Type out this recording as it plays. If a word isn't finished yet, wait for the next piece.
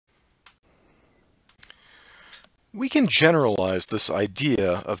We can generalize this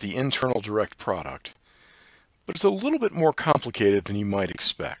idea of the internal direct product, but it's a little bit more complicated than you might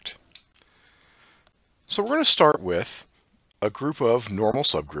expect. So we're going to start with a group of normal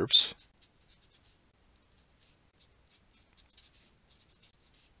subgroups.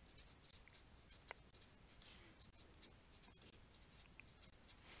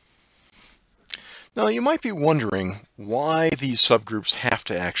 Now you might be wondering why these subgroups have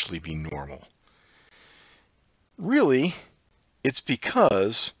to actually be normal. Really, it's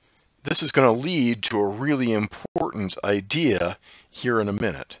because this is going to lead to a really important idea here in a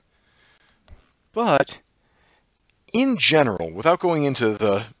minute. But in general, without going into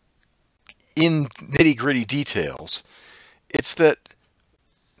the nitty-gritty details, it's that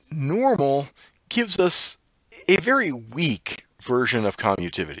normal gives us a very weak version of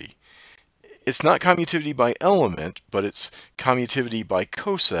commutivity. It's not commutivity by element, but it's commutivity by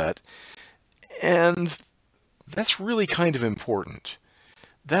coset, and that's really kind of important.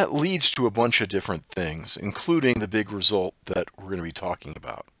 That leads to a bunch of different things, including the big result that we're going to be talking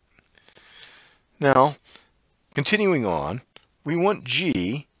about. Now, continuing on, we want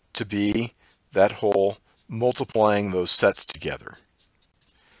G to be that whole multiplying those sets together.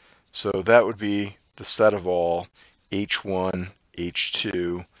 So that would be the set of all H1,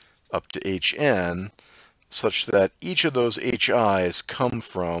 H2, up to Hn, such that each of those HI's come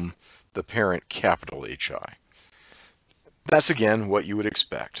from the parent capital HI. That's again what you would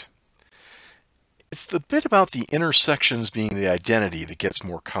expect. It's the bit about the intersections being the identity that gets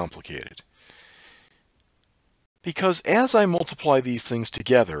more complicated. Because as I multiply these things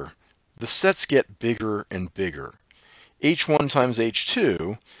together, the sets get bigger and bigger. H1 times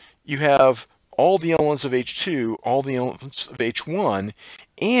H2, you have all the elements of H2, all the elements of H1,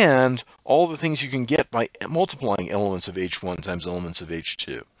 and all the things you can get by multiplying elements of H1 times elements of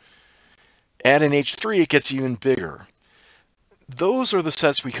H2. Add in H3, it gets even bigger. Those are the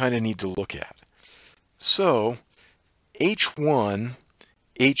sets we kind of need to look at. So H1,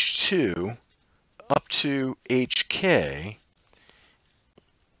 H2, up to HK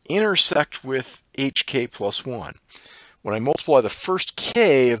intersect with HK plus 1. When I multiply the first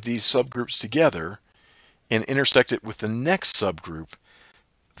K of these subgroups together and intersect it with the next subgroup,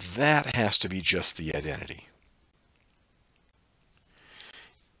 that has to be just the identity.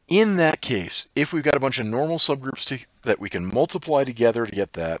 In that case, if we've got a bunch of normal subgroups that we can multiply together to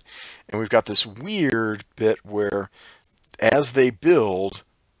get that, and we've got this weird bit where as they build,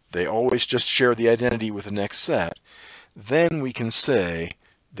 they always just share the identity with the next set, then we can say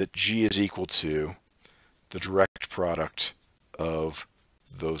that G is equal to the direct product of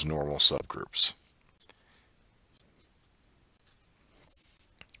those normal subgroups.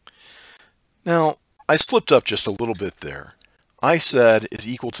 Now, I slipped up just a little bit there. I said is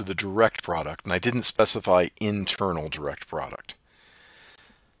equal to the direct product, and I didn't specify internal direct product.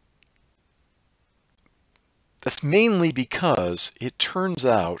 That's mainly because it turns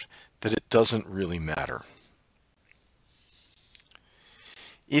out that it doesn't really matter.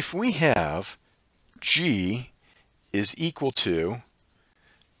 If we have G is equal to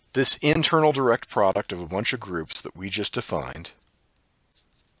this internal direct product of a bunch of groups that we just defined,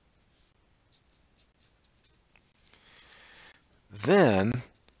 then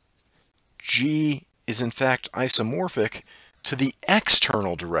G is in fact isomorphic to the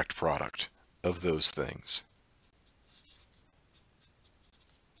external direct product of those things.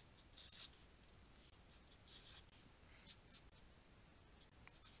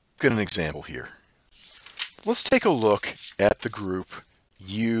 Look at an example here. Let's take a look at the group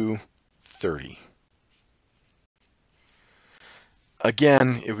U30.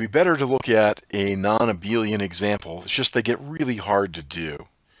 Again, it would be better to look at a non-abelian example. It's just they get really hard to do.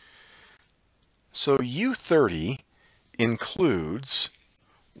 So U30 includes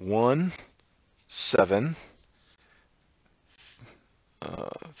 1, 7,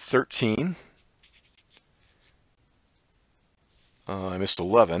 13, I missed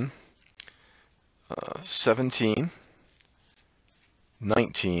 11, 17,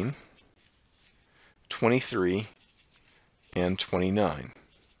 19, 23, and 29.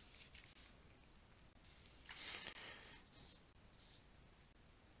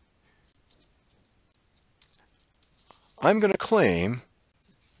 I'm going to claim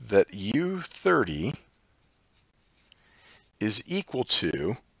that U30 is equal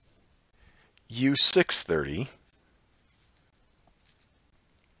to U630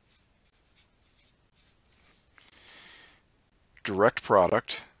 direct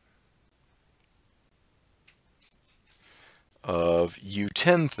product of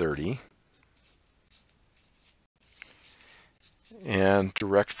U1030 and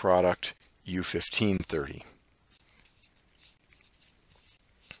direct product U1530.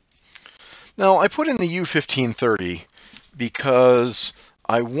 Now, I put in the U1530 because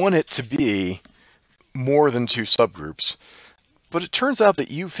I want it to be more than two subgroups. But it turns out that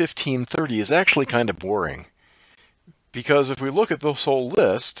U1530 is actually kind of boring. Because if we look at this whole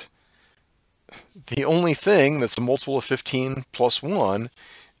list, the only thing that's a multiple of 15 plus 1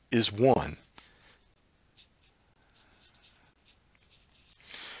 is 1.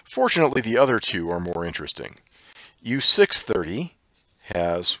 Fortunately, the other two are more interesting. U630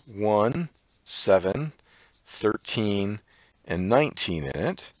 has 1, 7, 13, and 19 in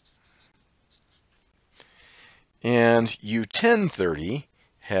it. And U1030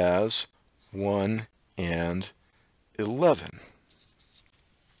 has 1 and 11.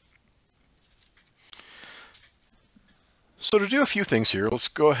 So to do a few things here, let's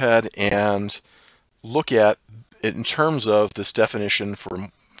go ahead and look at it in terms of this definition for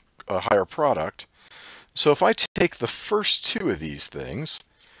a higher product. So if I take the first two of these things,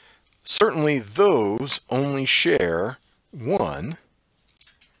 certainly those only share 1.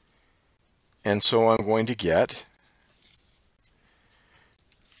 And so I'm going to get,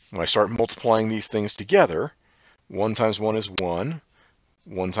 when I start multiplying these things together, 1 times 1 is 1,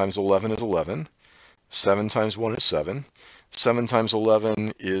 1 times 11 is 11, 7 times 1 is 7, 7 times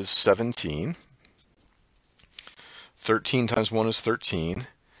 11 is 17, 13 times 1 is 13,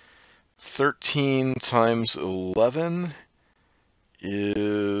 13 times 11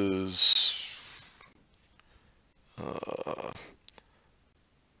 is, let's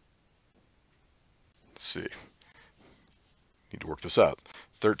see, need to work this out.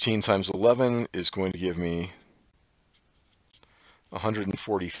 13 times 11 is going to give me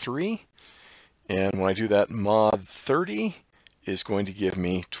 143. And when I do that, mod 30 is going to give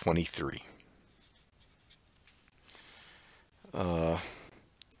me 23.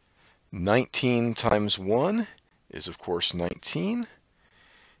 19 times 1 is, of course, 19.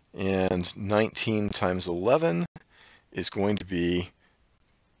 And 19 times 11 is going to be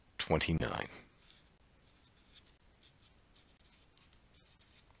 29.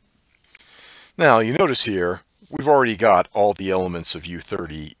 Now, you notice here, we've already got all the elements of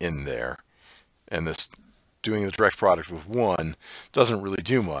U30 in there. And this doing the direct product with 1 doesn't really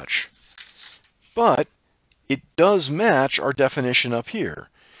do much. But it does match our definition up here.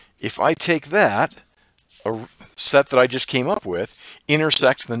 If I take that, a set that I just came up with,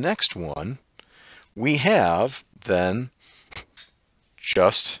 intersect the next one, we have then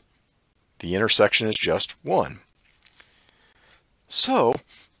just, the intersection is just 1. So,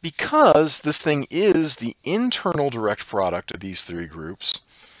 because this thing is the internal direct product of these three groups,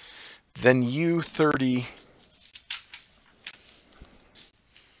 then U30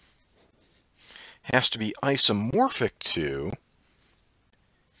 has to be isomorphic to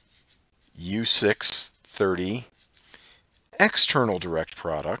U630 external direct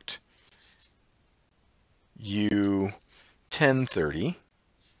product, U1030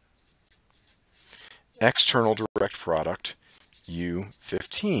 external direct product,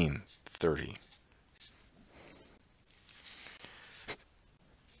 U1530.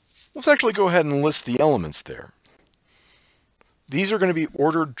 Let's actually go ahead and list the elements there. These are going to be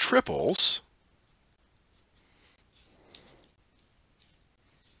ordered triples,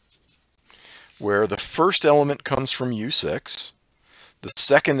 where the first element comes from U6, the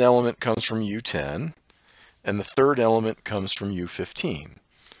second element comes from U10, and the third element comes from U15.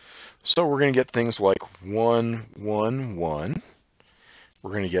 So we're going to get things like 1, 1, 1.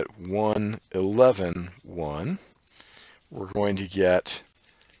 We're going to get 1, 11, 1. We're going to get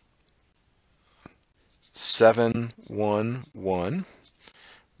 7, 1, 1.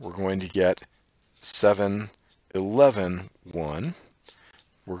 We're going to get 7, 11, 1.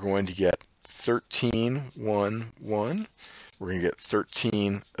 We're going to get 13, 1, 1. We're going to get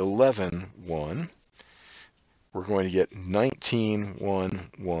 13, 11, 1. We're going to get 19, 1,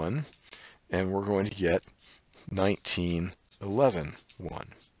 1. And we're going to get 19, 11, 1.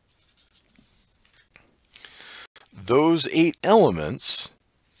 Those 8 elements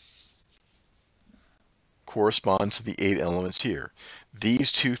correspond to the 8 elements here.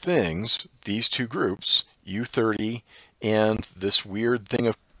 These two things, these two groups, U30 and this weird thing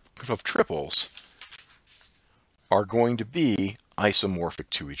of triples, are going to be isomorphic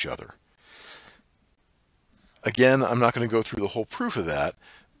to each other. Again, I'm not going to go through the whole proof of that,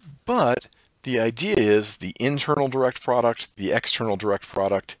 but the idea is the internal direct product, the external direct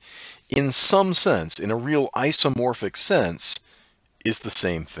product, in some sense, in a real isomorphic sense, is the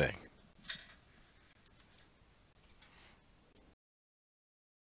same thing.